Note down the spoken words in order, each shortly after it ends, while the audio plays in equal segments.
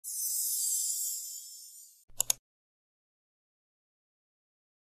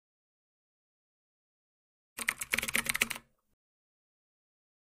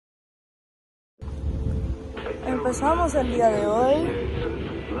empezamos el día de hoy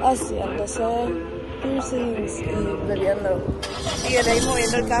haciéndose piercings y bebiendo. Y el ahí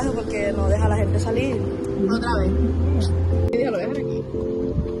moviendo el carro porque no deja a la gente salir. Otra vez. Y lo dejan aquí.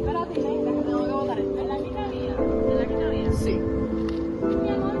 Espérate, venga, que tengo que botar esto. ¿En la quita mía? ¿En la quita mía? Sí. Mi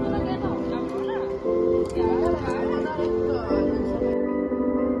amor, ¿no te quedo? Cabrona. Ya, me vas a botar esto.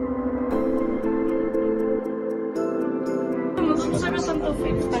 No saca tanto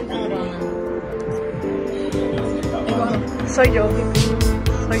fix tan cabrona. Soy yo,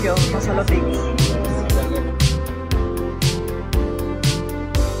 no solo fix.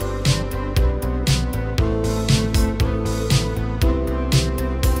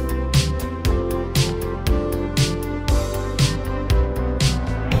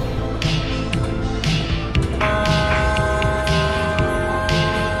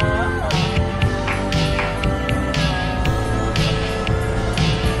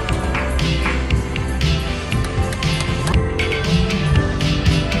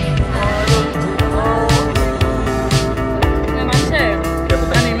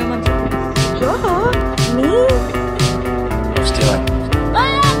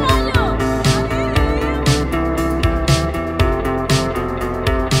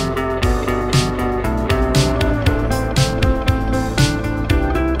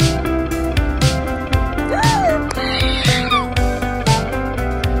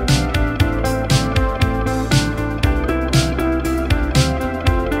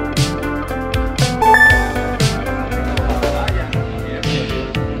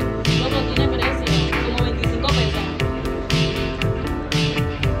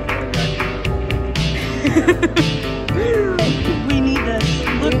 We need this.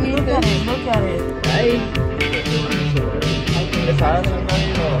 Look at it. Ay.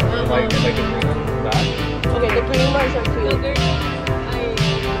 Okay, the green ones are cute.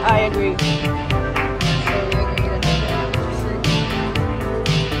 I agree. So we agree that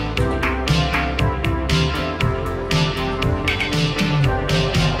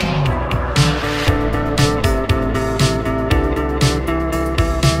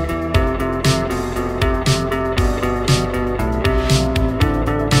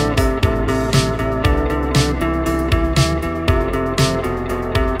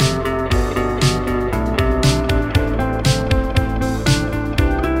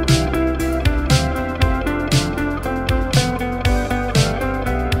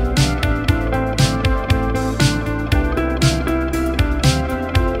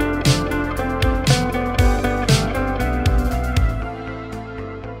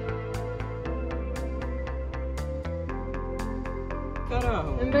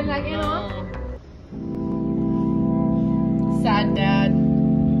En verdad que no. sad dad.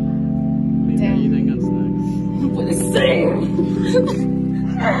 Maybe you think that's next. Puede ser.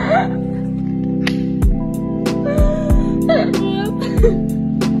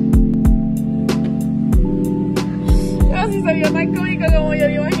 Casi se vio tan cómico como yo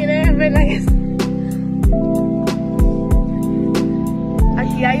me imaginé, en verdad que sí.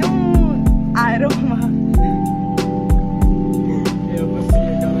 Aquí hay un aroma.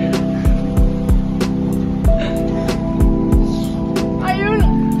 Hay un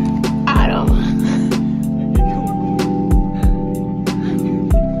aroma.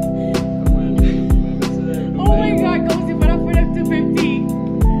 Oh my god, como si fuera por el 250.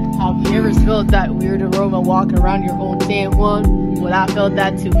 Have you ever felt that weird aroma walking around your own damn one? Well, I felt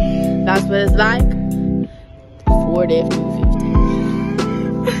that too. That's what it's like before the F-250.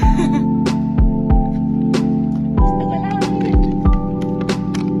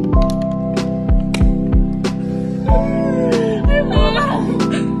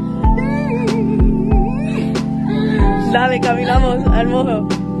 Dale, caminamos al mojo.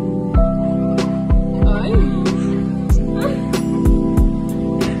 Ay.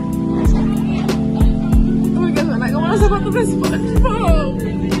 Uy, que suena como los zapatos de SpongeBob.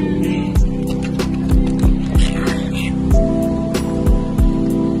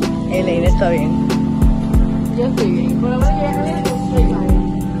 Elaine está bien. Yo estoy bien. Por lo menos ya estoy bien.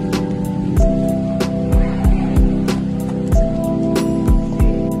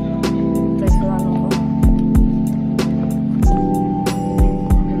 Estoy sudando un poco.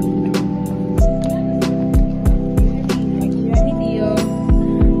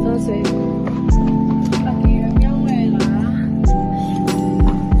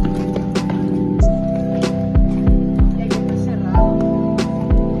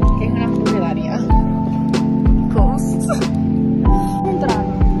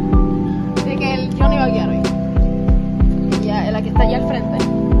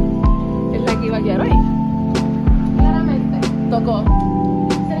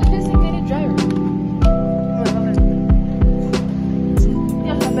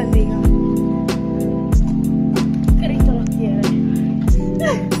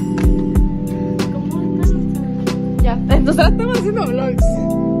 haciendo vlogs.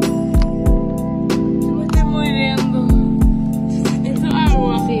 Yo me estoy muriendo. ¿Esto es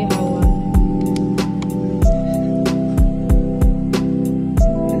agua? Sí, es agua.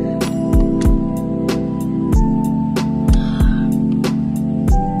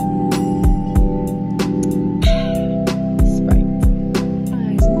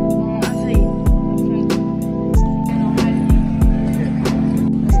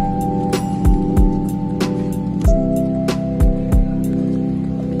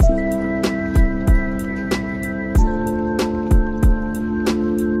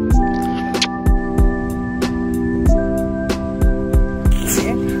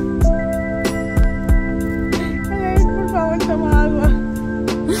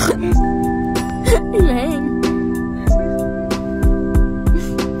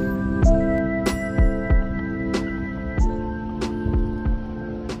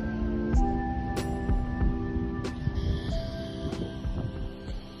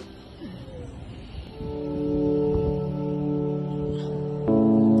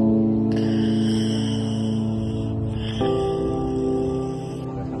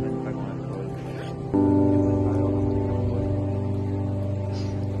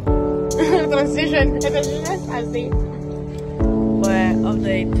 Transition, así. Pues,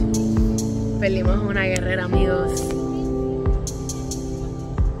 update. Perdimos a una guerrera, amigos.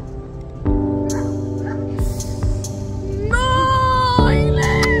 ¡No!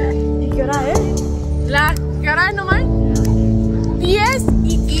 ¿Y qué hora es? ¿Qué hora es nomás?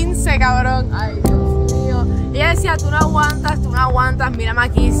 10:15, cabrón. Ay, Dios mío. Ella decía, tú no aguantas, mírame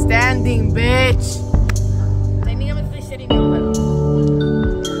aquí, standing, bitch. Técnicamente estoy sitting yo, pero...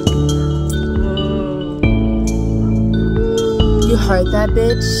 You heard that,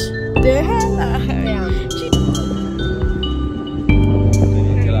 bitch? Déjala.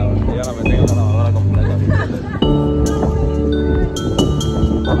 Ella la meten en la lavadora completa.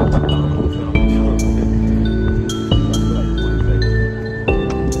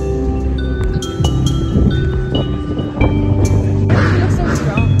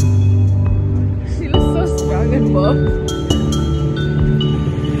 She looks so strong and buff.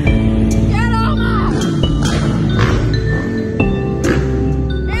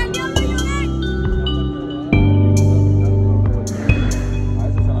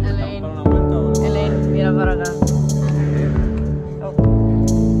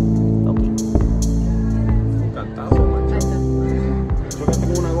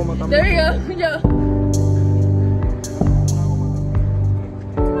 There we go. Yo.